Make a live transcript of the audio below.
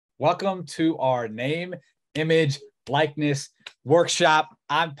Welcome to our name, image, likeness workshop.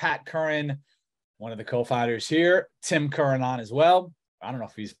 I'm Pat Curran, one of the co-founders here. Tim Curran on as well. I don't know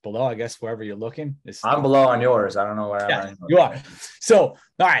if he's below, I guess, wherever you're looking. I'm below on yours. I don't know where I'm at. You are. So,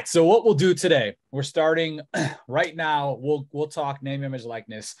 all right. So what we'll do today, we're starting right now. We'll talk name, image,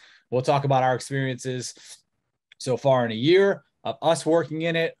 likeness. We'll talk about our experiences so far in a year of us working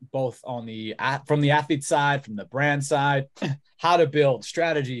in it, both on from the athlete side, from the brand side, how to build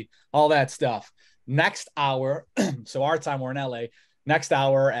strategy, all that stuff. Next hour, so our time, we're in LA. Next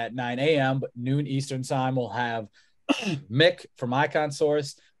hour at 9 a.m., but noon Eastern time, we'll have Mick from Icon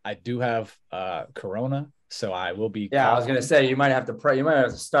Source. I do have Corona, so I will be. Yeah, I was gonna say you might have to pray. You might have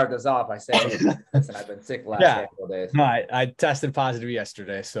to start this off by saying, "Listen, I've been sick the last couple of days." No, I tested positive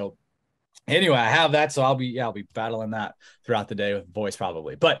yesterday, so anyway, I have that, so I'll be battling that throughout the day with voice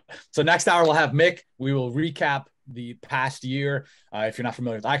probably. But so next hour we'll have Mick. We will recap the past year. If you're not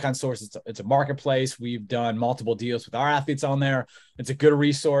familiar with Icon Source, it's a marketplace. We've done multiple deals with our athletes on there. It's a good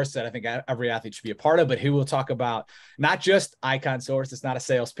resource that I think every athlete should be a part of. But he will talk about not just Icon Source. It's not a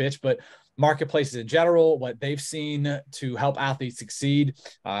sales pitch, but marketplaces in general, what they've seen to help athletes succeed,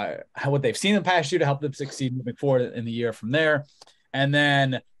 what they've seen in the past year to help them succeed moving forward in the year from there. And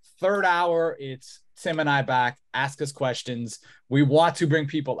then third hour, it's Tim and I back, ask us questions. We want to bring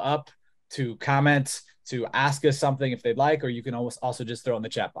people up to comment, to ask us something if they'd like, or you can also just throw in the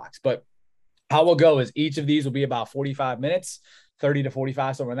chat box. But how we'll go is each of these will be about 45 minutes, 30 to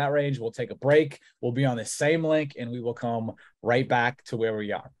 45, somewhere in that range. We'll take a break. We'll be on the same link, and we will come right back to where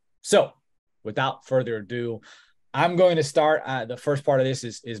we are. So without further ado, I'm going to start. The first part of this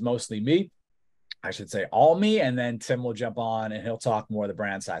is mostly me. I should say all me, and then Tim will jump on and he'll talk more of the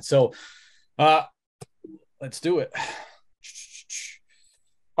brand side. So let's do it.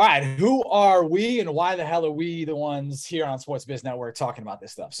 All right, who are we and why the hell are we the ones here on Sports Biz Network talking about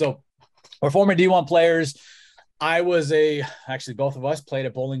this stuff? So we're former D1 players. I was actually both of us played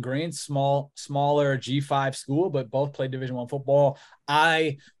at Bowling Green, smaller G5 school, but both played Division I football.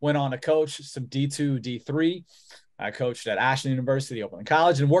 I went on to coach some D2, D3. I coached at Ashland University, Oakland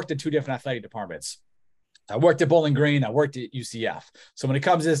College, and worked in two different athletic departments. I worked at Bowling Green. I worked at UCF. So when it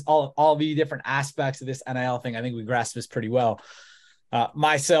comes to this, all the different aspects of this NIL thing, I think we grasp this pretty well.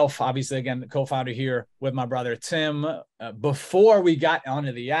 Myself, obviously, again, the co-founder here with my brother, Tim. Before we got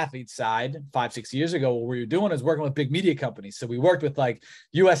onto the athlete side 5-6 years ago, what we were doing is working with big media companies. So we worked with like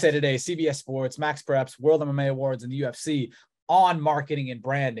USA Today, CBS Sports, Max Preps, World MMA Awards, and the UFC on marketing and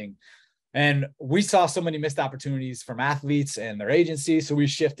branding. And we saw so many missed opportunities from athletes and their agencies. So we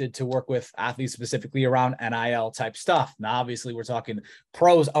shifted to work with athletes specifically around NIL type stuff. Now, obviously, we're talking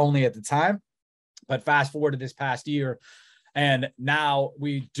pros only at the time, but fast forward to this past year. And now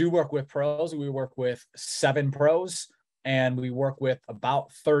we do work with pros. We work with 7 pros, and we work with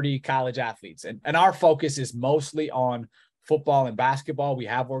about 30 college athletes. And our focus is mostly on football and basketball. We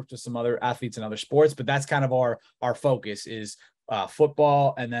have worked with some other athletes in other sports, but that's kind of our focus is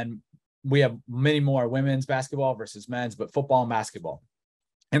football. And then we have many more women's basketball versus men's, but football and basketball.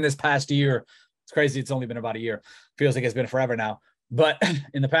 In this past year, it's crazy. It's only been about a year. Feels like it's been forever now. But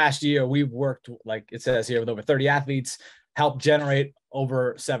in the past year, we've worked, like it says here, with over 30 athletes, helped generate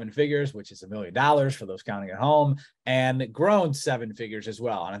over 7 figures, which is $1 million for those counting at home, and grown 7 figures as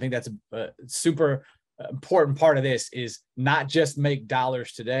well. And I think that's a super important part of this is not just make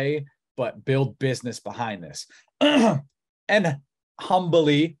dollars today, but build business behind this. And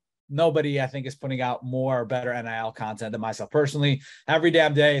humbly, nobody, I think, is putting out more or better NIL content than myself personally. Every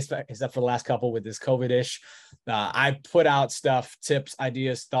damn day, except for the last couple with this COVID-ish, I put out stuff, tips,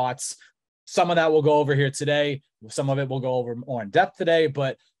 ideas, thoughts. Some of that we'll go over here today. Some of it we'll go over more in depth today,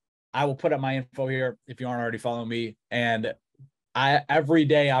 but I will put up my info here if you aren't already following me. And every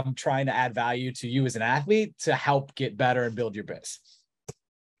day I'm trying to add value to you as an athlete to help get better and build your biz.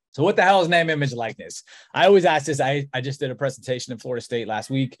 So what the hell is name, image, likeness? I always ask this. I just did a presentation in Florida State last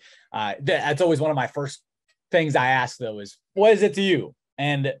week. That's always one of my first things I ask, though, is what is it to you?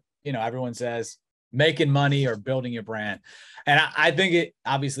 And, everyone says making money or building your brand. And I think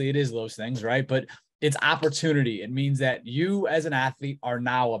obviously it is those things, right? But it's opportunity. It means that you as an athlete are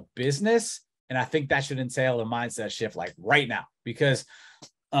now a business. And I think that should entail a mindset shift like right now, because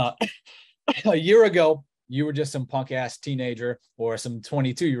a year ago, you were just some punk ass teenager or some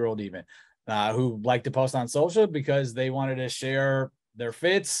 22-year-old even who liked to post on social because they wanted to share their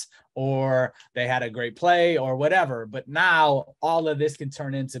fits or they had a great play or whatever. But now all of this can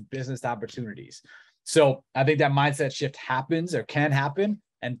turn into business opportunities. So I think that mindset shift happens or can happen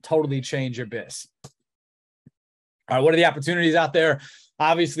and totally change your biz. All right, what are the opportunities out there?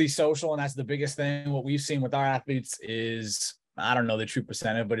 Obviously social, and that's the biggest thing. What we've seen with our athletes is I don't know the true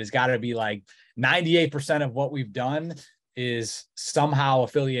percentage, but it's got to be like 98% of what we've done is somehow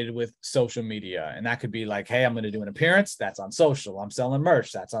affiliated with social media. And that could be like, hey, I'm going to do an appearance. That's on social. I'm selling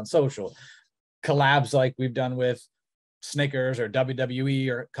merch. That's on social. Collabs like we've done with Snickers or WWE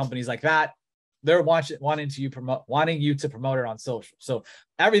or companies like that. They're wanting you to promote it on social. So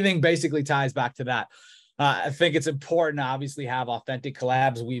everything basically ties back to that. I think it's important to obviously have authentic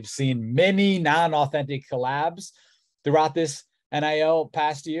collabs. We've seen many non-authentic collabs throughout this NIL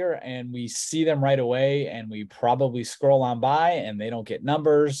past year, and we see them right away, and we probably scroll on by and they don't get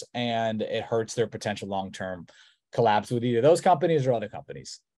numbers, and it hurts their potential long-term collabs with either those companies or other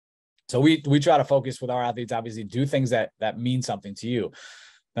companies. So we try to focus with our athletes, obviously do things that mean something to you.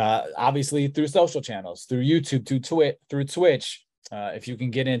 Obviously through social channels, through YouTube, through Twitch. If you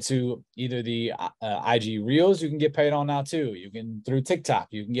can get into either the IG Reels, you can get paid on now too. You can through TikTok,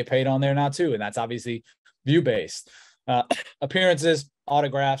 you can get paid on there now too. And that's obviously view-based. Appearances,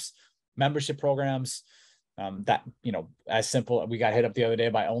 autographs, membership programs, that, as simple. We got hit up the other day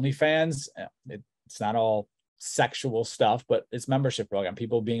by OnlyFans. It's not all sexual stuff, but it's membership program,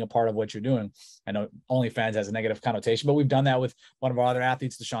 people being a part of what you're doing. I know OnlyFans has a negative connotation, but we've done that with one of our other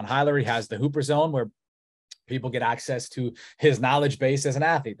athletes, Deshaun Hyler. He has the Hooper Zone where people get access to his knowledge base as an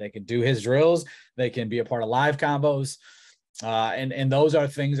athlete. They can do his drills. They can be a part of live combos. And those are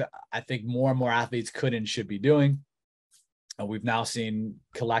things I think more and more athletes could and should be doing. We've now seen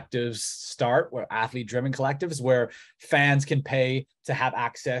collectives start, where athlete-driven collectives, where fans can pay to have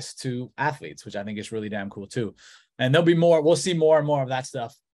access to athletes, which I think is really damn cool too. And there'll be more. We'll see more and more of that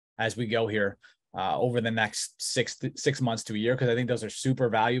stuff as we go here over the next 6 months to a year, because I think those are super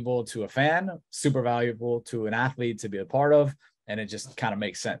valuable to a fan, super valuable to an athlete to be a part of, and it just kind of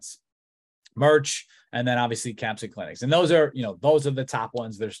makes sense. Merch, and then obviously camps and clinics, and those are the top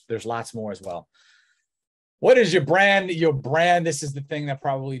ones. There's lots more as well. What is your brand? Your brand, this is the thing that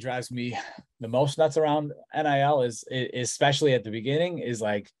probably drives me the most nuts around NIL, is especially at the beginning, is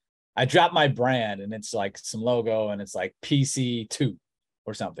like, I drop my brand and it's like some logo and it's like PC2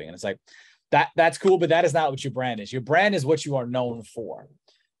 or something. And it's like, that's cool, but that is not what your brand is. Your brand is what you are known for.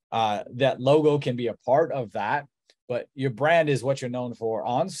 That logo can be a part of that, but your brand is what you're known for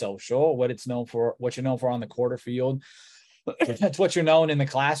on social, what you're known for on the quarter field. That's what you're known in the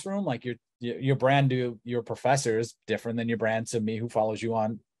classroom. Like your brand to your professor is different than your brand to me who follows you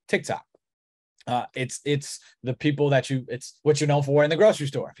on TikTok. It's the people it's what you're known for in the grocery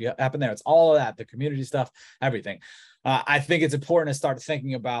store. If you happen there, it's all of that, the community stuff, everything. I think it's important to start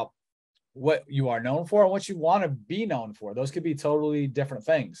thinking about what you are known for and what you want to be known for. Those could be totally different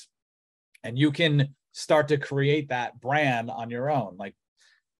things. And you can start to create that brand on your own. Like,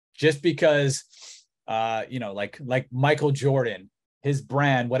 just because like Michael Jordan, his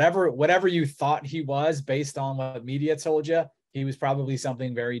brand, whatever you thought he was based on what media told you, he was probably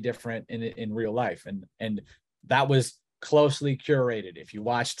something very different in real life. And that was closely curated. If you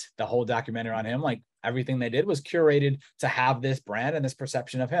watched the whole documentary on him, like, everything they did was curated to have this brand and this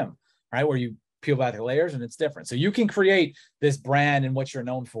perception of him, right? Where you peel back the layers and it's different. So you can create this brand and what you're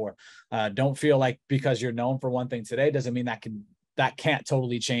known for. Don't feel like because you're known for one thing today doesn't mean that can't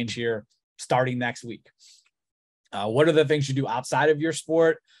totally change here starting next week. What are the things you do outside of your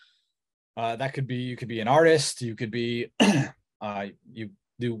sport? That could be, you could be an artist, you could be, you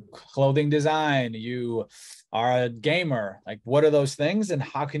do clothing design, you are a gamer. Like, what are those things and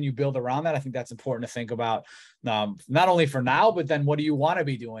how can you build around that? I think that's important to think about, not only for now, but then what do you want to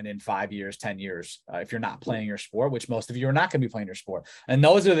be doing in 5 years, 10 years, if you're not playing your sport, which most of you are not going to be playing your sport. And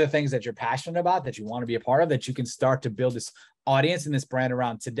those are the things that you're passionate about, that you want to be a part of, that you can start to build this audience and this brand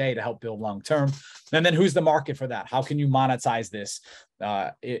around today to help build long-term. And then who's the market for that? How can you monetize this?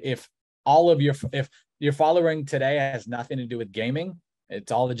 If your following today has nothing to do with gaming, it's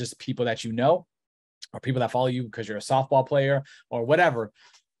all just people that you know, or people that follow you because you're a softball player or whatever.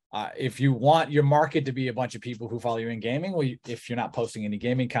 If you want your market to be a bunch of people who follow you in gaming, well, if you're not posting any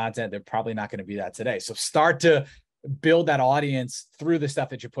gaming content, they're probably not going to be that today. So start to build that audience through the stuff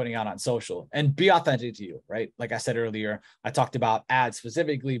that you're putting out on social, and be authentic to you, right? Like I said earlier, I talked about ads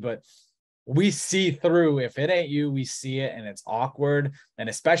specifically, but we see through. If it ain't you, we see it, and it's awkward. And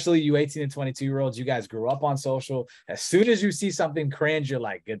especially you 18 and 22-year-olds, you guys grew up on social. As soon as you see something cringe, you're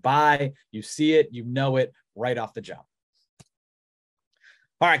like, goodbye. You see it, you know it right off the jump.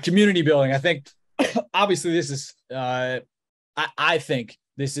 All right, community building. I think obviously this is, I think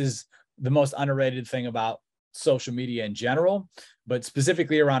this is the most underrated thing about social media in general, but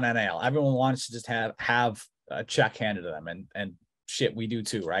specifically around NIL. Everyone wants to just have a check handed to them, and shit, we do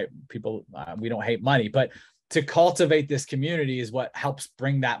too, right? People, we don't hate money, but to cultivate this community is what helps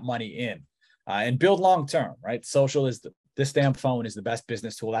bring that money in and build long term, right? Social is this damn phone is the best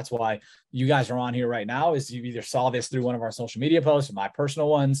business tool. That's why you guys are on here right now, is you either saw this through one of our social media posts or my personal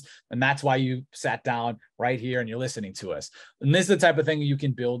ones. And that's why you sat down right here and you're listening to us. And this is the type of thing you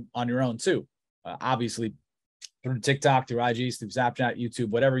can build on your own too. Obviously through TikTok, through IGs, through Snapchat, YouTube,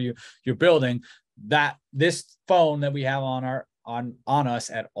 whatever you're building, that this phone that we have on us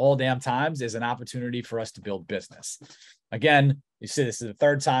at all damn times is an opportunity for us to build business. Again, you see, this is the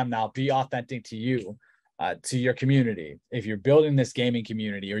third time now. Be authentic to you, to your community. If you're building this gaming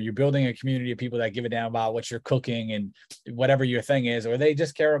community, or you're building a community of people that give a damn about what you're cooking and whatever your thing is, or they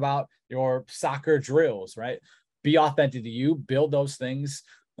just care about your soccer drills, right? Be authentic to you, build those things,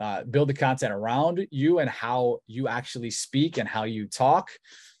 build the content around you and how you actually speak and how you talk,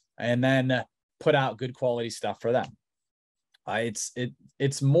 and then put out good quality stuff for them.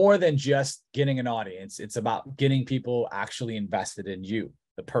 It's more than just getting an audience. It's about getting people actually invested in you,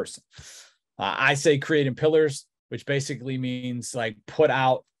 the person. I say creating pillars, which basically means like put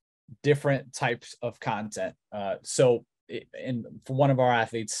out different types of content. So for one of our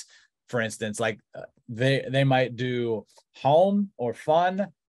athletes, for instance, like they might do home or fun,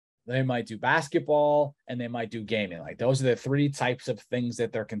 they might do basketball, and they might do gaming. Like those are the three types of things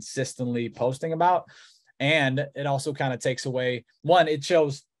that they're consistently posting about. And it also kind of takes away, one, it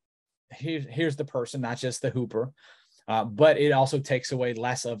shows here's the person, not just the hooper. But it also takes away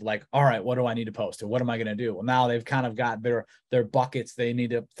less of like, all right, what do I need to post, or what am I going to do? Well, now they've kind of got their buckets they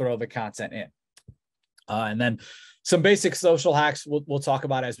need to throw the content in. And then some basic social hacks we'll talk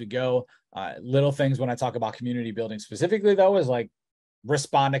about as we go. Little things when I talk about community building specifically, though, is like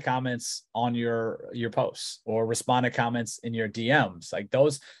respond to comments on your posts, or respond to comments in your DMs. Like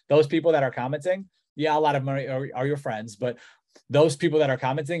those people that are commenting, yeah, a lot of them are your friends, but those people that are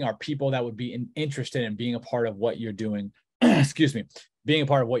commenting are people that would be interested in being a part of what you're doing. Excuse me, being a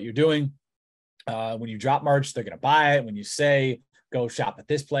part of what you're doing. When you drop merch, they're going to buy it. When you say, go shop at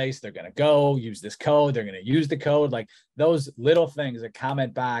this place, they're going to go use this code. They're going to use the code. Like those little things that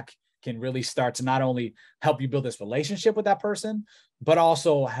comment back can really start to not only help you build this relationship with that person, but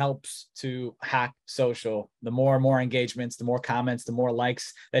also helps to hack social. The more and more engagements, the more comments, the more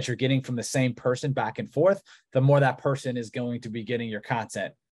likes that you're getting from the same person back and forth, the more that person is going to be getting your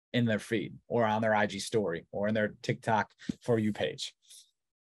content in their feed or on their IG story or in their TikTok For You page.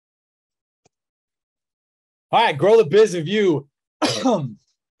 All right, grow the biz of you.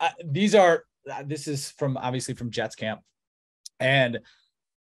 This is obviously from Jets camp. And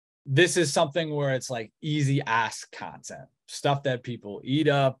this is something where it's like easy ask content, stuff that people eat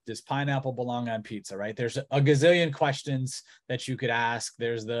up. Does pineapple belong on pizza, right? There's a gazillion questions that you could ask.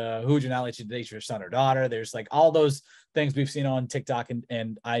 There's the, who'd you not let you date your son or daughter? There's like all those things we've seen on TikTok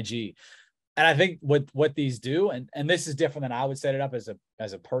and IG. And I think what these do, and this is different than I would set it up as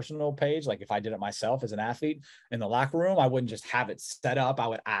a personal page. Like if I did it myself as an athlete in the locker room, I wouldn't just have it set up. I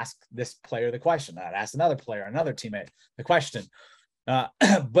would ask this player the question. I'd ask another player, another teammate the question.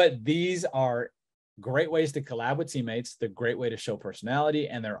 But these are great ways to collab with teammates. They're a great way to show personality,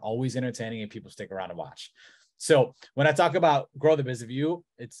 and they're always entertaining, and people stick around and watch. So when I talk about grow the biz of you,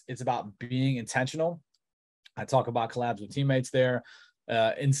 it's about being intentional. I talk about collabs with teammates there.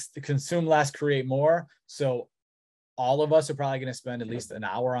 Consume less, create more. So all of us are probably going to spend at least an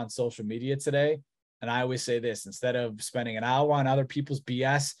hour on social media today. And I always say this, instead of spending an hour on other people's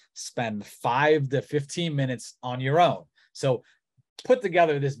BS, spend 5 to 15 minutes on your own. So put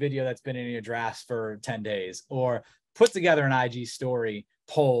together this video that's been in your drafts for 10 days, or put together an IG story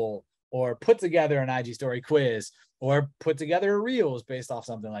poll, or put together an IG story quiz, or put together reels based off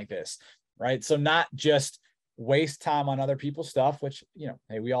something like this, right? So not just waste time on other people's stuff, which,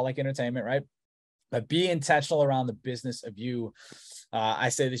 hey, we all like entertainment, right? But be intentional around the business of you. I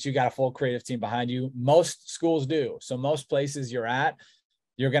say that you got a full creative team behind you. Most schools do. So most places you're at,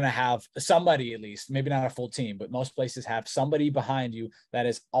 you're going to have somebody, at least, maybe not a full team, but most places have somebody behind you that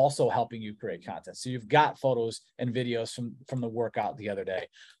is also helping you create content. So you've got photos and videos from the workout the other day.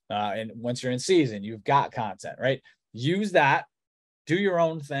 And once you're in season, you've got content, right? Use that, do your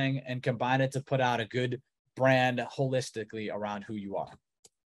own thing, and combine it to put out a good brand holistically around who you are.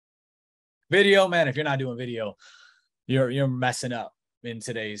 Video, man, if you're not doing video, you're messing up in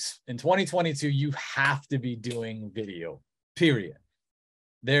 2022. You have to be doing video, period.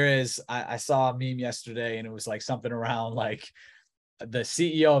 I saw a meme yesterday, and it was like something around like the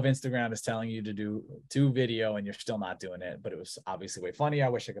CEO of Instagram is telling you to do video and you're still not doing it, but it was obviously way funny. I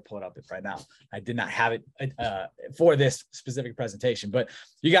wish I could pull it up right now. I did not have it for this specific presentation, but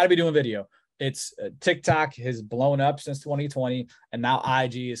you got to be doing video. it's TikTok has blown up since 2020, and now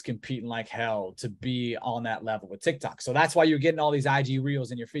IG is competing like hell to be on that level with TikTok. So that's why you're getting all these IG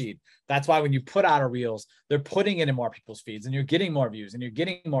reels in your feed. That's why when you put out a reels, they're putting it in more people's feeds, and you're getting more views and you're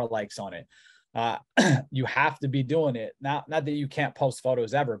getting more likes on it. You have to be doing it. Not that you can't post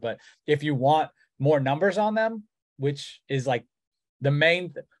photos ever, but if you want more numbers on them, which is like the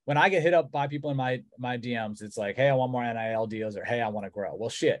main when I get hit up by people in my DMs, it's like, hey, I want more NIL deals, or hey, I want to grow. Well,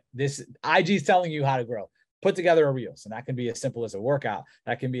 shit, this IG is telling you how to grow. Put together a reels, and that can be as simple as a workout.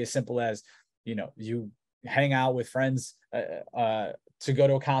 That can be as simple as, you hang out with friends to go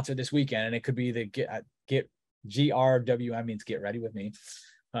to a concert this weekend, and it could be the get GRWM means get ready with me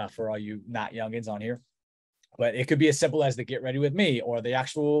for all you not youngins on here. But it could be as simple as the get ready with me or the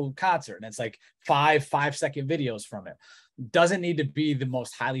actual concert. And it's like 5-second videos from it. Doesn't need to be the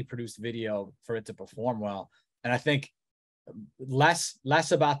most highly produced video for it to perform well. And I think less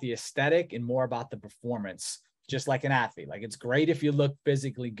about the aesthetic and more about the performance, just like an athlete. Like, it's great if you look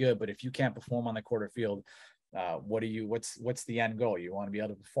physically good, but if you can't perform on the court or field, what's the end goal? You want to be able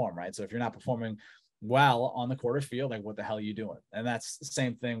to perform, right? So if you're not performing well on the court or field, like, what the hell are you doing? And that's the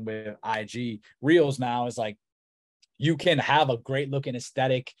same thing with IG reels now. Is like, you can have a great looking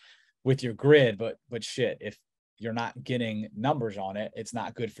aesthetic with your grid, but shit, if you're not getting numbers on it, it's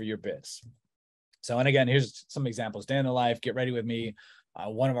not good for your biz. So, and again, here's some examples. Day in the life, get ready with me.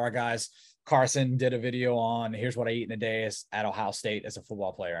 One of our guys, Carson, did a video on here's what I eat in a day at Ohio State as a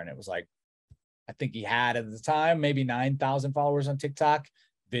football player. And it was like, I think he had at the time maybe 9,000 followers on TikTok.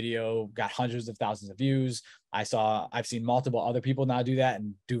 Video got hundreds of thousands of views. I've seen multiple other people now do that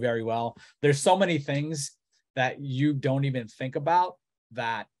and do very well. There's so many things that you don't even think about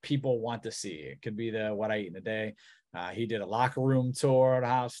that people want to see. It could be the what I eat in a day. He did a locker room tour at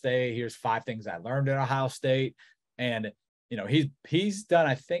Ohio State. Here's 5 things I learned at Ohio State. And, he's done,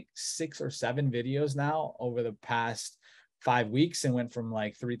 I think, 6 or 7 videos now over the past 5 weeks, and went from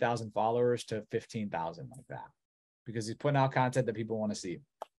like 3,000 followers to 15,000, like that, because he's putting out content that people want to see.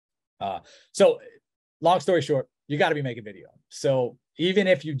 So long story short, you got to be making video. So even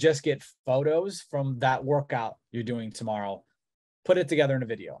if you just get photos from that workout you're doing tomorrow, put it together in a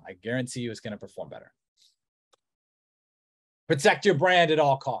video. I guarantee you it's going to perform better. Protect your brand at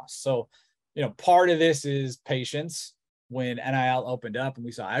all costs. So, part of this is patience. When NIL opened up and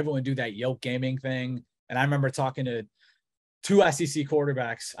we saw everyone do that yoke gaming thing. And I remember talking to 2 SEC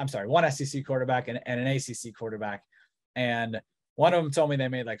quarterbacks. I'm sorry, 1 SEC quarterback and an ACC quarterback. And one of them told me they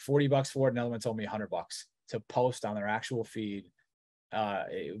made like $40 for it. Another one told me $100 to post on their actual feed.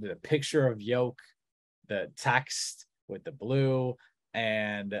 It was a picture of yoke, the text with the blue,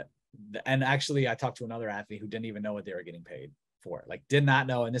 and actually I talked to another athlete who didn't even know what they were getting paid for it. Like, did not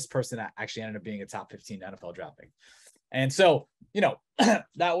know. And this person actually ended up being a top 15 NFL draft pick. And so,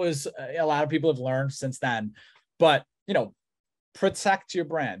 that was a lot of people have learned since then. But, protect your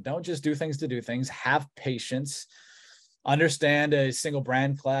brand. Don't just do things to do things. Have patience. Understand a single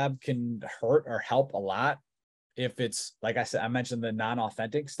brand collab can hurt or help a lot. If it's, like I said, I mentioned the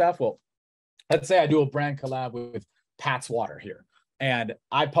non-authentic stuff. Well, let's say I do a brand collab with Pat's Water here, and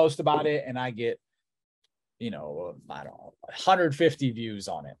I post about it and I get, I don't know, 150 views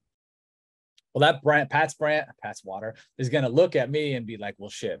on it. Well, that brand, Pat's Water, is going to look at me and be like, well,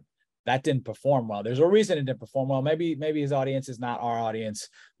 shit, that didn't perform well. There's a reason it didn't perform well. Maybe his audience is not our audience.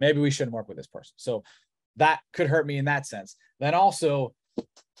 Maybe we shouldn't work with this person. So that could hurt me in that sense. Then also,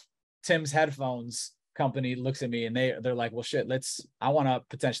 Tim's headphones company looks at me and they're like, well, shit, I want to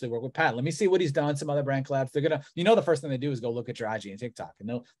potentially work with Pat. Let me see what he's done. Some other brand collabs. They're gonna, the first thing they do is go look at your IG and TikTok,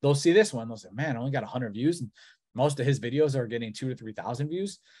 and they'll see this one. They'll say, man, I only got 100 views, and most of his videos are getting 2,000 to 3,000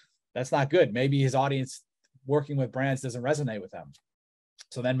 views. That's not good. Maybe his audience working with brands doesn't resonate with them.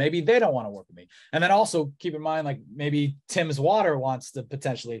 So then maybe they don't want to work with me. And then also keep in mind, like, maybe Tim's Water wants to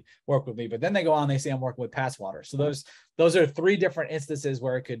potentially work with me, but then they go on, they say I'm working with Pat's Water. So those are 3 different instances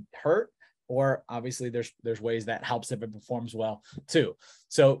where it could hurt, or obviously there's ways that helps if it performs well too.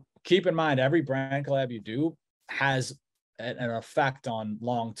 So keep in mind, every brand collab you do has an effect on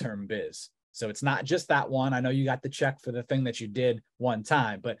long-term biz. So it's not just that one. I know you got the check for the thing that you did one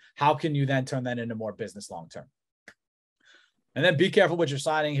time, but how can you then turn that into more business long-term? And then be careful what you're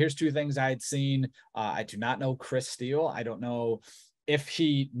signing. Here's 2 things I had seen. I do not know Chris Steele. I don't know if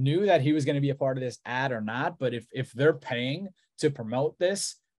he knew that he was going to be a part of this ad or not, but if they're paying to promote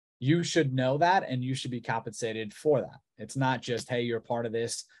this, you should know that, and you should be compensated for that. It's not just, hey, you're a part of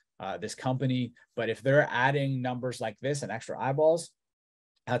this company, but if they're adding numbers like this and extra eyeballs,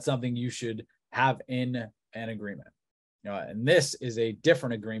 that's something you should have in an agreement. And this is a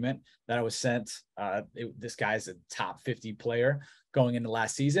different agreement that I was sent. This guy's a top 50 player going into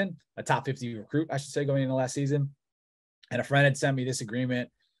last season, a top 50 recruit, I should say, going into last season. And a friend had sent me this agreement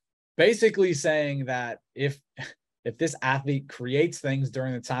basically saying that if this athlete creates things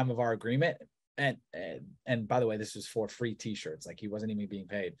during the time of our agreement, and by the way, this was for free t-shirts, like he wasn't even being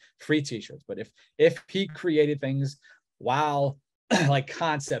paid, free t-shirts. But if he created things while like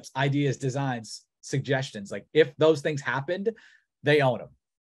concepts, ideas, designs, suggestions, like if those things happened, they own them,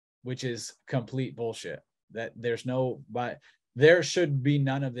 which is complete bullshit. That but there should be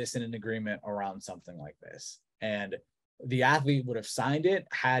none of this in an agreement around something like this. And the athlete would have signed it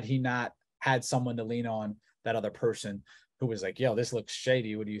had he not had someone to lean on, that other person who was like, yo, this looks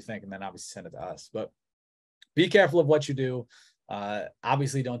shady. What do you think? And then obviously send it to us. But be careful of what you do.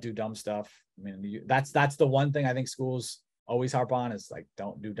 Obviously don't do dumb stuff. I mean, that's the one thing I think schools always harp on, is like,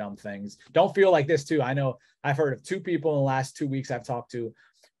 don't do dumb things. Don't feel like this too. I know I've heard of 2 people in the last 2 weeks I've talked to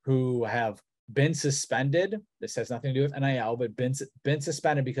who have been suspended. This has nothing to do with NIL, but been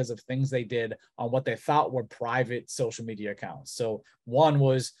suspended because of things they did on what they thought were private social media accounts. So one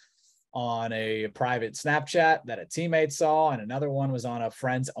was on a private Snapchat that a teammate saw, and another one was on a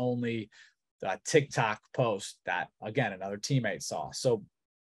friends only TikTok post that, again, another teammate saw. So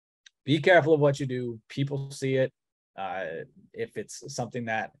be careful of what you do. People see it. If it's something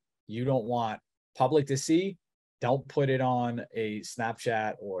that you don't want public to see, don't put it on a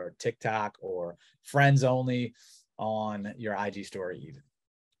Snapchat or TikTok or friends only on your IG story even.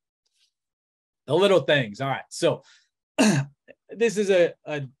 The little things. All right. So this is a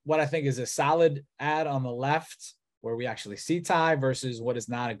what I think is a solid ad on the left, where we actually see Ty, versus what is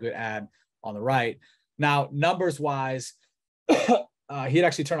not a good ad on the right. Now, numbers wise, he'd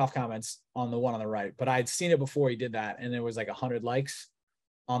actually turn off comments on the one on the right, but I'd seen it before he did that, and there was like 100 likes.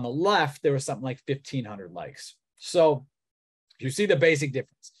 On the left, there was something like 1,500 likes. So you see the basic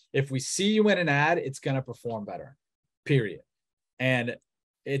difference. If we see you in an ad, it's going to perform better, period. And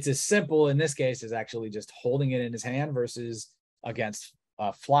it's as simple in this case as actually just holding it in his hand versus against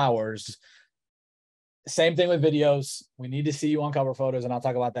flowers. Same thing with videos. We need to see you on cover photos, and I'll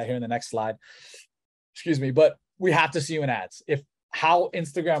talk about that here in the next slide. Excuse me, but we have to see you in ads. If how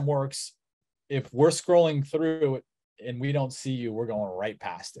Instagram works, if we're scrolling through it and we don't see you, we're going right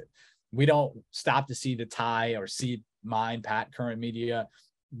past it. We don't stop to see the Ty or see mine, Pat Curran Media.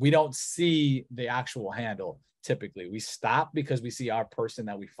 We don't see the actual handle. Typically, we stop because we see our person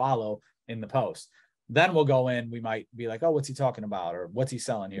that we follow in the post. Then we'll go in. We might be like, oh, what's he talking about? Or what's he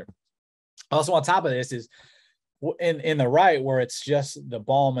selling here? Also, on top of this is in the right, where it's just the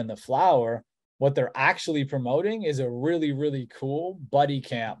balm and the flower, what they're actually promoting is a really, really cool buddy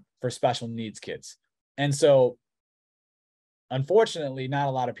camp for special needs kids. And so, unfortunately, not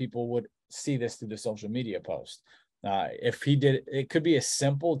a lot of people would see this through the social media post. If he did, it could be as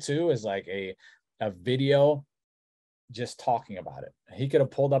simple too as like a video just talking about it. He could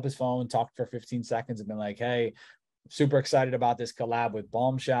have pulled up his phone, talked for 15 seconds and been like, hey, super excited about this collab with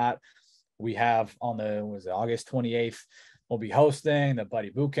Balm Shot. We have on August 28th, we'll be hosting the Buddy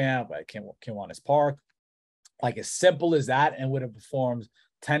Boot Camp at Kiwanis Park. Like, as simple as that, and would have performed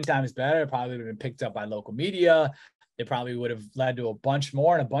 10 times better. It probably would have been picked up by local media. It probably would have led to a bunch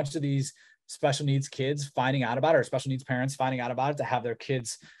more, and a bunch of these special needs kids finding out about it, or special needs parents finding out about it, to have their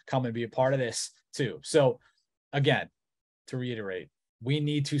kids come and be a part of this too. So again, to reiterate, we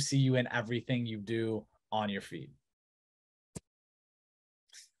need to see you in everything you do on your feed.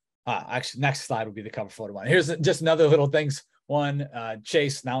 Actually, next slide will be the cover photo one. Here's just another little things. One,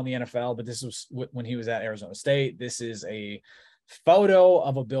 Chase, now in the NFL, but this was when he was at Arizona State. This is a photo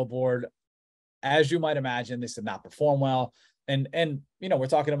of a billboard. As you might imagine, this did not perform well. And you know, we're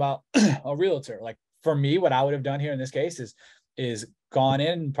talking about a realtor. Like, for me, what I would have done here in this case is gone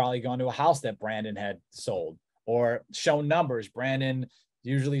in and probably gone to a house that Brandon had sold, or shown numbers. Brandon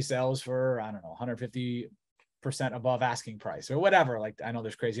usually sells for, I don't know, 150% above asking price or whatever. Like, I know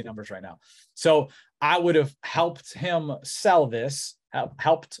there's crazy numbers right now. So I would have helped him sell this,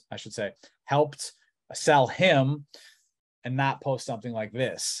 helped sell him, and not post something like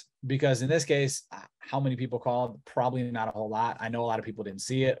this. Because in this case, how many people called? Probably not a whole lot. I know a lot of people didn't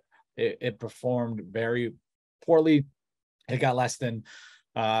see it. It performed very poorly. It got less than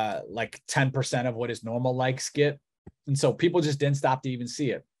like 10% of what his normal likes get. And so people just didn't stop to even see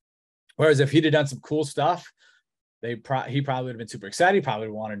it. Whereas if he'd have done some cool stuff, he probably would have been super excited. He probably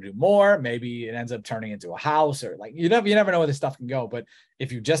would want to do more. Maybe it ends up turning into a house, or like, you never know where this stuff can go. But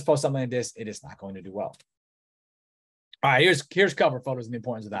if you just post something like this, it is not going to do well. All right, here's cover photos and the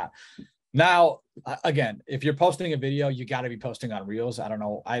importance of that. Now, again, if you're posting a video, you got to be posting on Reels. I don't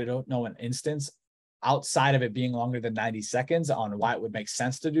know an instance outside of it being longer than 90 seconds on why it would make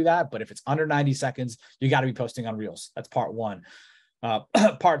sense to do that. But if it's under 90 seconds, you got to be posting on Reels. That's part one.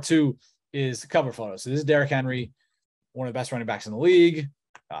 Part two is cover photos. So this is Derrick Henry, one of the best running backs in the league.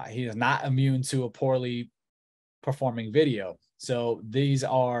 He is not immune to a poorly performing video. So these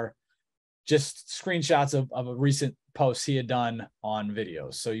are just screenshots of a recent post he had done on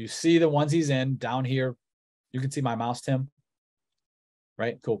videos. So you see the ones he's in down here. You can see my mouse, Tim.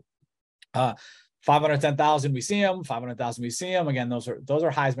 Right? Cool. 510,000 we see him, 500,000 we see him. Again, those are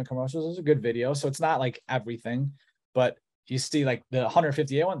Heisman commercials. Those are good videos. So it's not like everything, but you see like the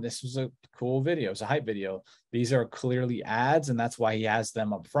 158 one, this was a cool video. It's a hype video. These are clearly ads, and that's why he has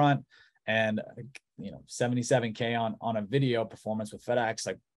them up front. And 77K on a video performance with FedEx,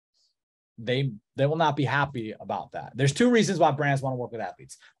 like they will not be happy about that. There's two reasons why brands want to work with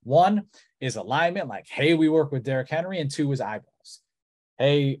athletes. One is alignment, like, hey, we work with Derrick Henry, and two is eyeballs.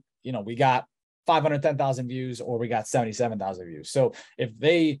 Hey, we got 510,000 views or we got 77,000 views. So if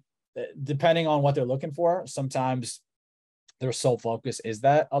they, depending on what they're looking for, sometimes their sole focus is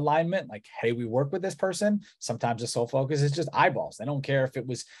that alignment, like, hey, we work with this person. Sometimes the sole focus is just eyeballs. They don't care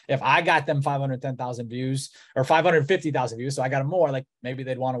if I got them 510,000 views or 550,000 views, so I got them more, like maybe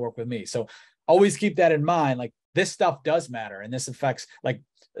they'd want to work with me. So always keep that in mind. Like, this stuff does matter, and this affects, like,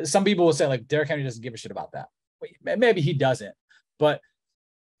 some people will say like Derrick Henry doesn't give a shit about that. Maybe he doesn't, but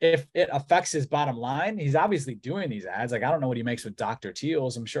if it affects his bottom line, he's obviously doing these ads. Like, I don't know what he makes with Dr.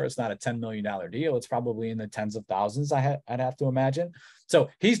 Teals. I'm sure it's not a $10 million deal. It's probably in the tens of thousands, I'd have to imagine. So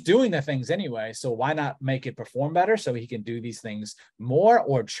he's doing the things anyway. So why not make it perform better so he can do these things more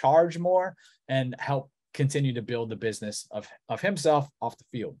or charge more and help continue to build the business of himself off the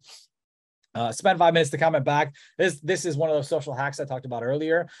field. Spend 5 minutes to comment back. This is one of those social hacks I talked about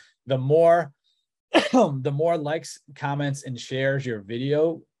earlier. The more likes, comments, and shares your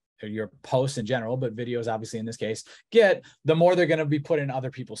video, or your posts in general, but videos obviously in this case, the more they're going to be put in other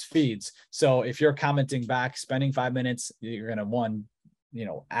people's feeds. So if you're commenting back, spending 5 minutes, you're going to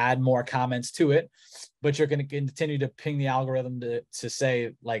add more comments to it, but you're going to continue to ping the algorithm to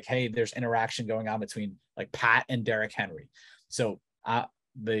say like, hey, there's interaction going on between like Pat and Derrick Henry. So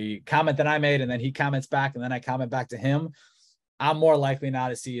the comment that I made, and then he comments back, and then I comment back to him, I'm more likely now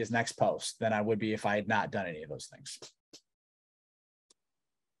to see his next post than I would be if I had not done any of those things.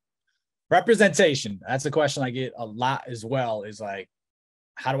 Representation. That's a question I get a lot as well, is like,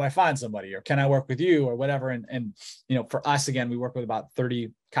 how do I find somebody, or can I work with you, or whatever? And for us, again, we work with about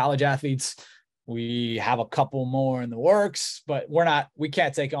 30 college athletes. We have a couple more in the works, but we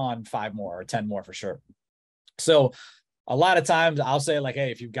can't take on 5 more or 10 more for sure. So a lot of times I'll say like,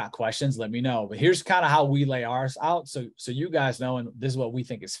 hey, if you've got questions, let me know. But here's kind of how we lay ours out. So you guys know, and this is what we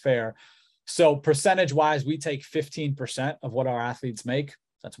think is fair. So percentage wise, we take 15% of what our athletes make.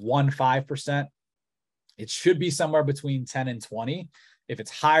 That's 15%. It should be somewhere between 10 and 20. If it's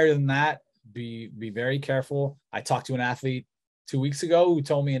higher than that, be very careful. I talked to an athlete 2 weeks ago who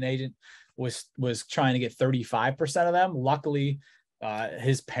told me an agent was trying to get 35% of them. Luckily,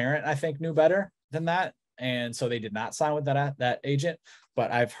 his parent, I think, knew better than that. And so they did not sign with that agent.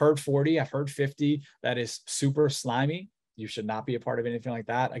 But I've heard 40, I've heard 50. That is super slimy. You should not be a part of anything like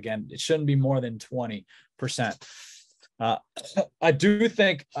that. Again, it shouldn't be more than 20%. I do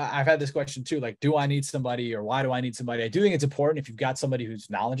think I've had this question too, like, do I need somebody, or why do I need somebody? I do think it's important if you've got somebody who's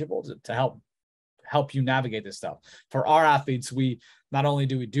knowledgeable to help you navigate this stuff. For our athletes, we not only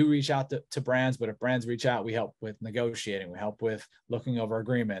do reach out to brands, but if brands reach out, we help with negotiating, we help with looking over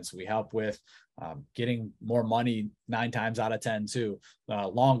agreements, we help with getting more money 9 times out of 10 too,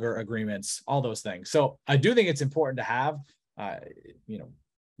 longer agreements, all those things. So I do think it's important to have,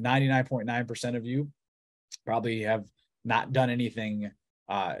 99.9% of you probably have not done anything,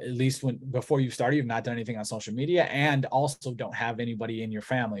 at least before you started, you've not done anything on social media, and also don't have anybody in your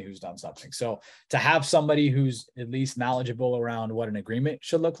family who's done something. So to have somebody who's at least knowledgeable around what an agreement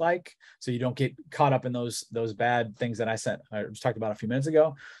should look like, so you don't get caught up in those bad things that I just talked about a few minutes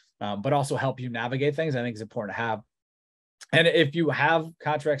ago, but also help you navigate things, I think is important to have. And if you have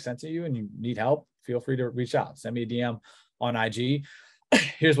contracts sent to you and you need help, feel free to reach out. Send me a DM on IG.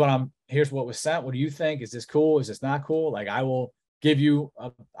 Here's what was sent. What do you think? Is this cool? Is this not cool? Like, I will give you,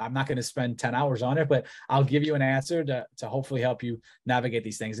 I'm not going to spend 10 hours on it, but I'll give you an answer to hopefully help you navigate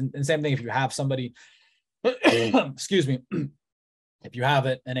these things. And same thing, if you have somebody, excuse me, if you have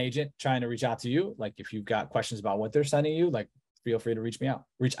an agent trying to reach out to you, like if you've got questions about what they're sending you, like feel free to reach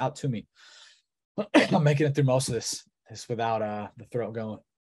out to me. I'm making it through most of this without the throat going.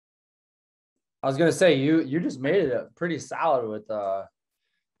 I was going to say, you just made it pretty solid with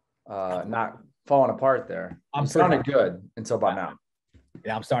not falling apart there. I'm sounding good until about now.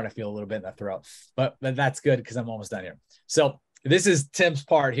 Yeah, I'm starting to feel a little bit in the throat, but that's good because I'm almost done here. So this is Tim's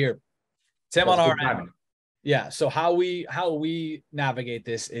part here. Tim, That's on our good end. timing. Yeah. So how we navigate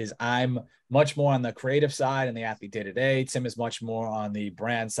this is I'm much more on the creative side and the athlete day to day. Tim is much more on the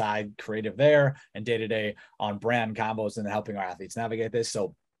brand side, creative there, and day to day on brand combos and helping our athletes navigate this.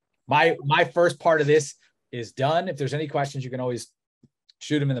 So my first part of this is done. If there's any questions, you can always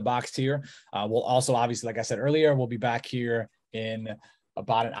shoot them in the box here. We'll also, obviously, like I said earlier, we'll be back here in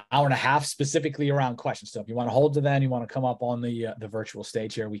about an hour and a half, specifically around questions. So if you want to hold to then, you want to come up on the virtual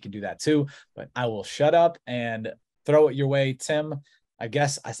stage here, we can do that too. But I will shut up and throw it your way, Tim. I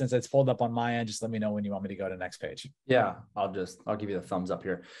guess since it's pulled up on my end, just let me know when you want me to go to the next page. Yeah, I'll give you the thumbs up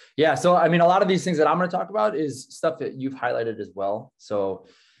here. Yeah. So, I mean, a lot of these things that I'm going to talk about is stuff that you've highlighted as well. So,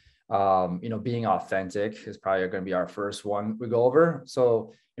 being authentic is probably going to be our first one we go over.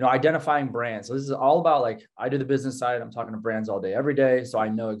 So, identifying brands. So this is all about, like, I do the business side. I'm talking to brands all day, every day. So I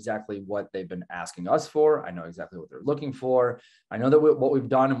know exactly what they've been asking us for. I know exactly what they're looking for. I know that what we've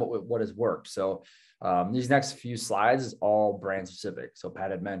done and what has worked. So these next few slides is all brand specific. So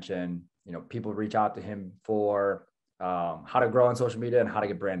Pat had mentioned, people reach out to him for how to grow on social media and how to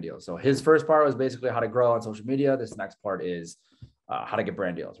get brand deals. So his first part was basically how to grow on social media. This next part is how to get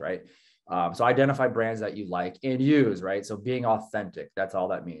brand deals, right? So identify brands that you like and use, right? So being authentic, that's all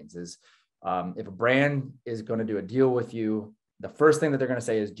that means is if a brand is going to do a deal with you, the first thing that they're going to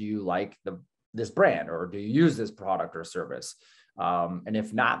say is, do you like this brand, or do you use this product or service? And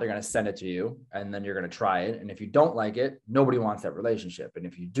if not, they're going to send it to you and then you're going to try it. And if you don't like it, nobody wants that relationship. And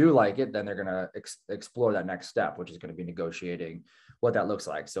if you do like it, then they're going to explore that next step, which is going to be negotiating what that looks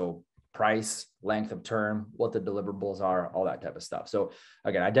like. So price, length of term, what the deliverables are, all that type of stuff. So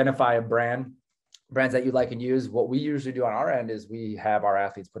again, identify a brands that you like and use. What we usually do on our end is we have our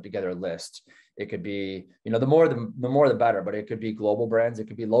athletes put together a list. It could be, the more the better, but it could be global brands. It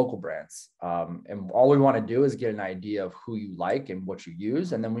could be local brands. And all we want to do is get an idea of who you like and what you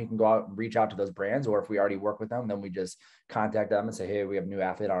use. And then we can go out and reach out to those brands, or if we already work with them, then we just contact them and say, hey, we have a new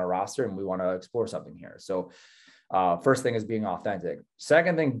athlete on our roster and we want to explore something here. So first thing is being authentic.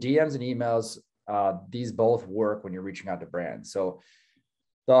 Second thing, DMs and emails. These both work when you're reaching out to brands. So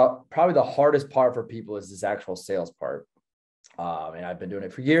probably the hardest part for people is this actual sales part. And I've been doing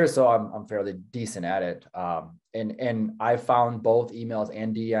it for years, so I'm fairly decent at it. And I found both emails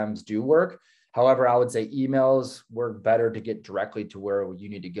and DMs do work. However, I would say emails work better to get directly to where you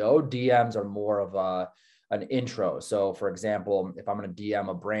need to go. DMs are more of an intro. So for example, if I'm going to DM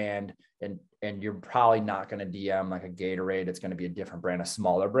a brand and you're probably not going to DM like a Gatorade, it's going to be a different brand, a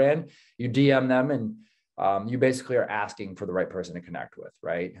smaller brand. You DM them and you basically are asking for the right person to connect with,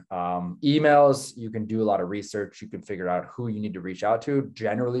 right? Emails, you can do a lot of research. You can figure out who you need to reach out to.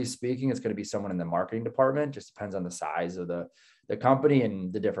 Generally speaking, it's going to be someone in the marketing department. Just depends on the size of the company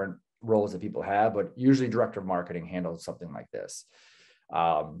and the different roles that people have, but usually director of marketing handles something like this.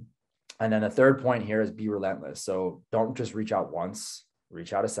 And then the third point here is be relentless. So don't just reach out once,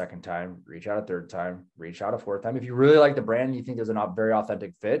 reach out a second time, reach out a third time, reach out a fourth time. If you really like the brand and you think there's a very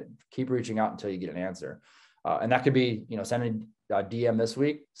authentic fit, keep reaching out until you get an answer. And that could be, send a DM this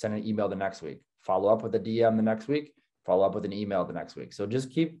week, send an email the next week, follow up with a DM the next week, follow up with an email the next week. So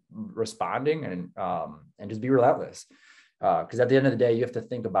just keep responding and just be relentless. Because at the end of the day, you have to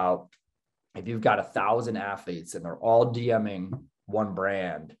think about, if you've got 1,000 athletes and they're all DMing one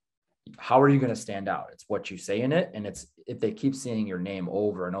brand, how are you going to stand out? It's what you say in it. And it's, if they keep seeing your name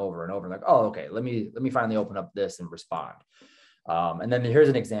over and over and over, like, oh, okay, let me finally open up this and respond. And then here's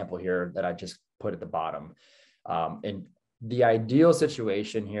an example here that I just put at the bottom. And the ideal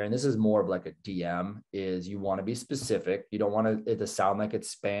situation here, and this is more of like a DM, is you want to be specific. You don't want it to sound like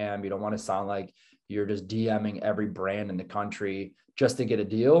it's spam. You don't want to sound like you're just DMing every brand in the country just to get a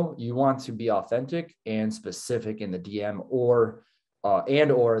deal. You want to be authentic and specific in the DM or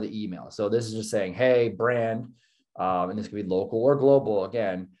the email. So this is just saying, hey, brand, and this could be local or global.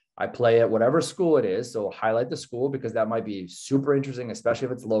 Again, I play at whatever school it is. So highlight the school, because that might be super interesting, especially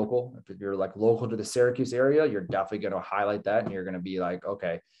if it's local. If you're like local to the Syracuse area, you're definitely going to highlight that. And you're going to be like,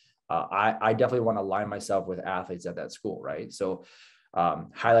 okay, I definitely want to align myself with athletes at that school, right? So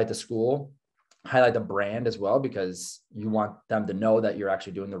highlight the school, highlight the brand as well, because you want them to know that you're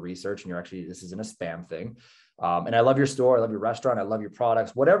actually doing the research and this isn't a spam thing. And I love your store. I love your restaurant. I love your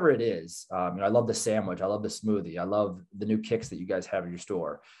products, whatever it is. I love the sandwich. I love the smoothie. I love the new kicks that you guys have in your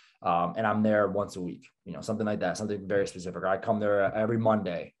store. And I'm there once a week, something like that, something very specific. I come there every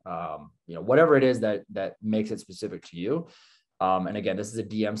Monday, whatever it is that makes it specific to you. And again, this is a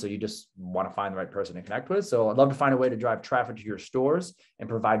DM, so you just want to find the right person to connect with. So I'd love to find a way to drive traffic to your stores and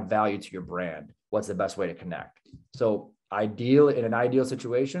provide value to your brand. What's the best way to connect? So in an ideal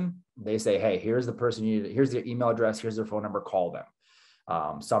situation, they say, hey, here's the person you need, here's their email address, here's their phone number, call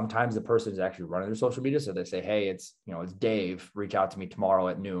them. Sometimes the person is actually running their social media. So they say, hey, it's Dave, reach out to me tomorrow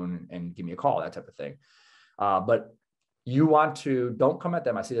at noon and give me a call, that type of thing. But don't come at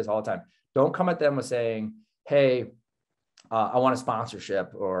them. I see this all the time. Don't come at them with saying, hey, I want a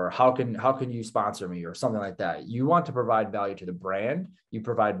sponsorship, or how can you sponsor me, or something like that. You want to provide value to the brand. You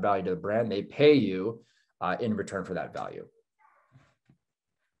provide value to the brand. They pay you in return for that value.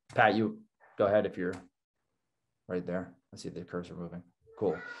 Pat, you go ahead if you're right there. Let's see if the cursor moving.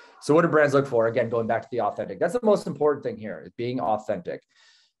 Cool. So what do brands look for? Again, going back to the authentic. That's the most important thing here, is being authentic.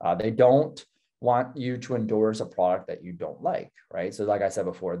 They don't want you to endorse a product that you don't like, right? So like I said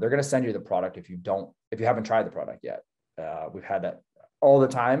before, they're going to send you the product if you haven't tried the product yet. We've had that all the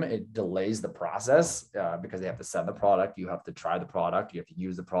time. It delays the process because they have to send the product. You have to try the product. You have to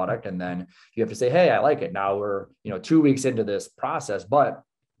use the product. And then you have to say, hey, I like it. Now we're 2 weeks into this process, but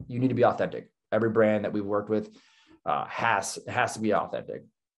you need to be authentic. Every brand that we've worked with has to be authentic.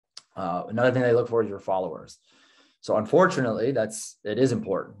 Another thing they look for is your followers. So unfortunately, it is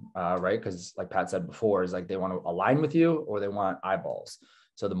important, right? Because like Pat said before, is like they want to align with you or they want eyeballs.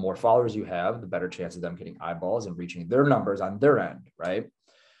 So the more followers you have, the better chance of them getting eyeballs and reaching their numbers on their end, right?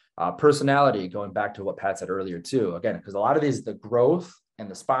 Personality, going back to what Pat said earlier too, again, because a lot of these, the growth and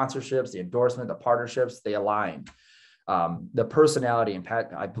the sponsorships, the endorsement, the partnerships, they align. The personality, and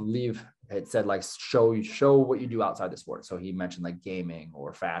Pat, I believe it said like show what you do outside the sport. So he mentioned like gaming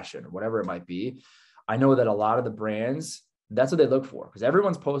or fashion or whatever it might be. I know that a lot of the brands, that's what they look for, because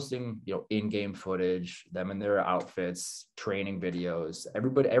everyone's posting, in-game footage, them in their outfits, training videos.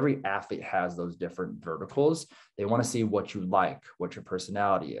 Every athlete has those different verticals. They want to see what you like, what your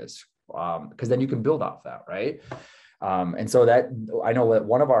personality is, because then you can build off that, right? And so that I know that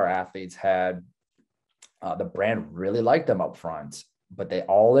one of our athletes had the brand really liked them up front, but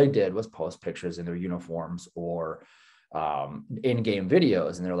all they did was post pictures in their uniforms or in-game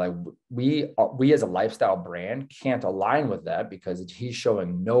videos, and they're like, we as a lifestyle brand can't align with that because he's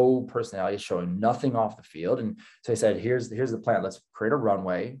showing no personality, showing nothing off the field. And so he said, here's the plan. Let's create a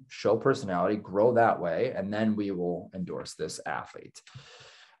runway, show personality, grow that way, and then we will endorse this athlete.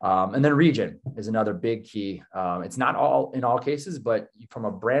 And then region is another big key. It's not in all cases, but from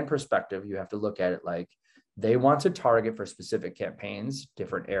a brand perspective, you have to look at it like they want to target for specific campaigns,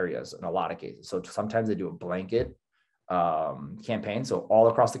 different areas in a lot of cases. So sometimes they do a blanket campaign, so all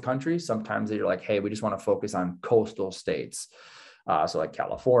across the country. Sometimes they're like, hey, we just want to focus on coastal states, so like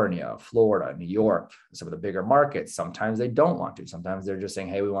California, Florida, New York, some of the bigger markets. Sometimes they don't want to. Sometimes they're just saying,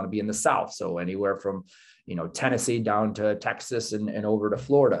 hey, we want to be in the South, so anywhere from Tennessee down to Texas and over to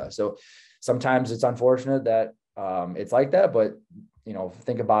Florida. So sometimes it's unfortunate that it's like that, but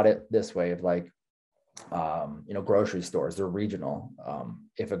think about it this way: of like grocery stores, they're regional.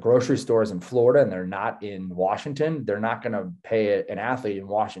 If a grocery store is in Florida and they're not in Washington, they're not going to pay an athlete in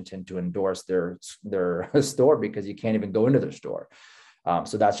Washington to endorse their store, because you can't even go into their store.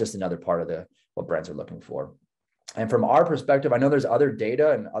 So that's just another part of what brands are looking for. And from our perspective, I know there's other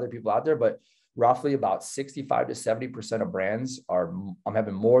data and other people out there, but roughly about 65 to 70% of brands I'm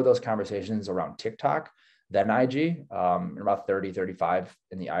having more of those conversations around TikTok than IG, and about 35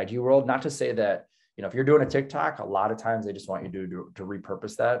 in the IG world. Not to say that if you're doing a TikTok, a lot of times they just want you to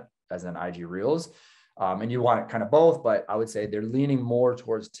repurpose that as an IG Reels. And you want kind of both, but I would say they're leaning more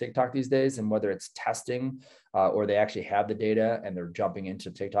towards TikTok these days. And whether it's testing or they actually have the data and they're jumping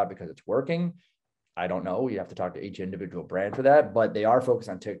into TikTok because it's working, I don't know. You have to talk to each individual brand for that, but they are focused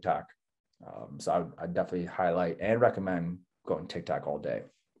on TikTok. So I'd definitely highlight and recommend going TikTok all day.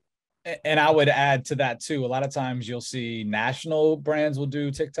 And I would add to that too. A lot of times you'll see national brands will do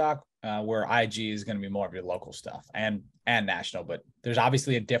TikTok, where IG is going to be more of your local stuff and national, but there's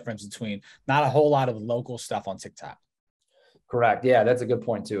obviously a difference between not a whole lot of local stuff on TikTok. Correct. Yeah, that's a good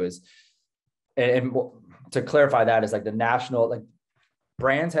point too. And to clarify that is like the national, like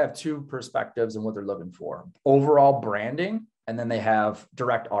brands have two perspectives in what they're looking for: overall branding, and then they have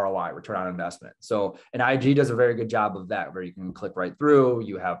direct ROI, return on investment. So an IG does a very good job of that, where you can click right through,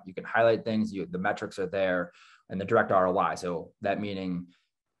 you can highlight things, the metrics are there, and the direct ROI. So that meaning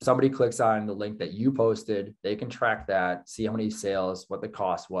somebody clicks on the link that you posted, they can track that, see how many sales, what the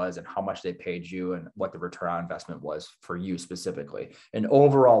cost was, and how much they paid you, and what the return on investment was for you specifically. An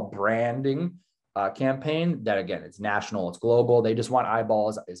overall branding campaign that, again, it's national, it's global. They just want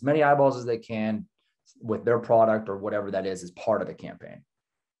eyeballs, as many eyeballs as they can with their product or whatever that is as part of the campaign.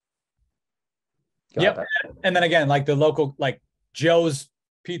 Yep. And then again, like the local, like Joe's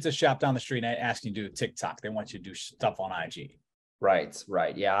pizza shop down the street, asking you to do TikTok. They want you to do stuff on IG. Right.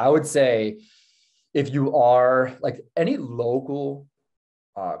 Yeah. I would say if you are like any local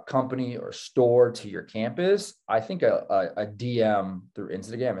company or store to your campus, I think a DM through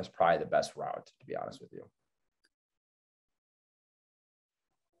Instagram is probably the best route, to be honest with you.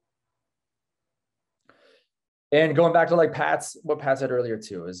 And going back to like what Pat said earlier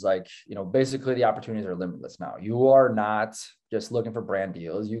too, is like, basically the opportunities are limitless now. You are not just looking for brand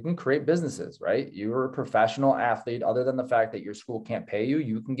deals. You can create businesses, right? You're a professional athlete. Other than the fact that your school can't pay you,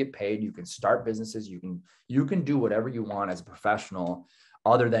 you can get paid. You can start businesses. You can do whatever you want as a professional,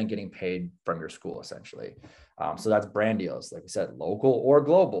 other than getting paid from your school, essentially. So that's brand deals, like we said, local or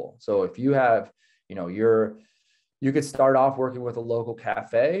global. So if you have, you could start off working with a local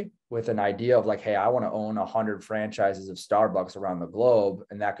cafe with an idea of like, hey, I want to own 100 franchises of Starbucks around the globe.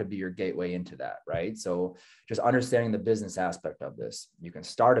 And that could be your gateway into that, right? So just understanding the business aspect of this. You can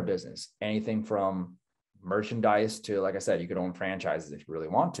start a business, anything from merchandise to, like I said, you could own franchises if you really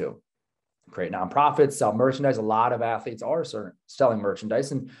want to. Create nonprofits, sell merchandise. A lot of athletes are selling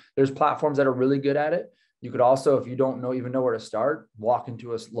merchandise, and there's platforms that are really good at it. You could also, if you don't even know where to start, walk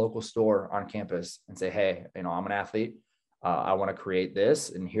into a local store on campus and say, hey, I'm an athlete. I want to create this,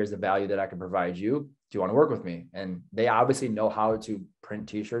 and here's the value that I can provide you. Do you want to work with me? And they obviously know how to print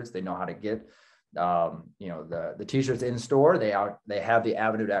t-shirts. They know how to get, the t-shirts in store. They have the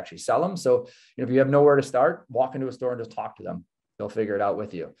avenue to actually sell them. So, if you have nowhere to start, walk into a store and just talk to them. They'll figure it out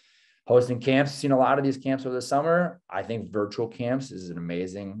with you. Hosting camps, seen a lot of these camps over the summer. I think virtual camps is an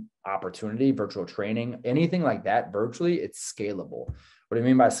amazing opportunity. Virtual training, anything like that virtually, it's scalable. What I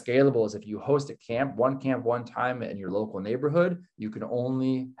mean by scalable is if you host one camp one time in your local neighborhood, you can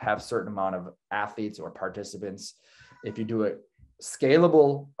only have a certain amount of athletes or participants. If you do a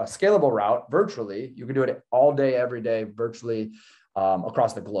scalable route virtually, you can do it all day, every day, virtually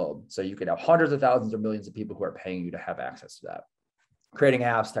across the globe. So you could have hundreds of thousands or millions of people who are paying you to have access to that. Creating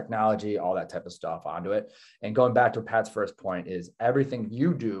apps, technology, all that type of stuff onto it. And going back to Pat's first point is everything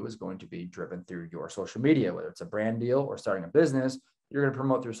you do is going to be driven through your social media, whether it's a brand deal or starting a business, you're going to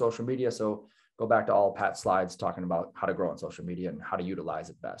promote through social media. So go back to all Pat's slides talking about how to grow on social media and how to utilize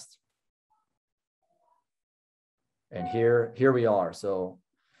it best. And here we are. So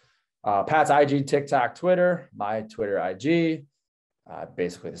Pat's IG, TikTok, Twitter, my Twitter, IG,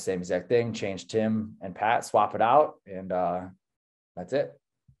 basically the same exact thing. Change Tim and Pat, swap it out, and that's it.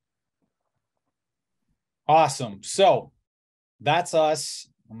 Awesome. So that's us.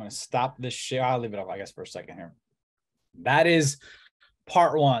 I'm going to stop this share. I'll leave it up, I guess, for a second here. That is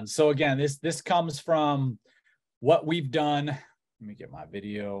part one. So again, this comes from what we've done. Let me get my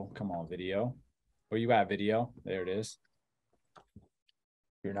video. Come on, video. Where you at, video? There it is.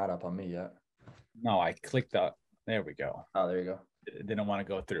 You're not up on me yet. No, I clicked up. There we go. Oh, there you go. Didn't want to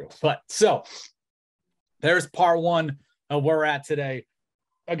go through. But so there's part one of where we're at today.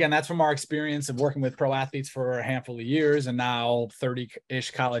 Again, that's from our experience of working with pro athletes for a handful of years and now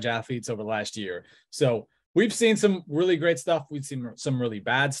 30-ish college athletes over the last year. So we've seen some really great stuff. We've seen some really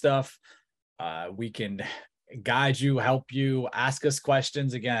bad stuff. We can guide you, help you, ask us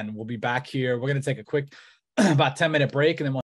questions. Again, we'll be back here. We're going to take a quick about 10-minute break, and then we'll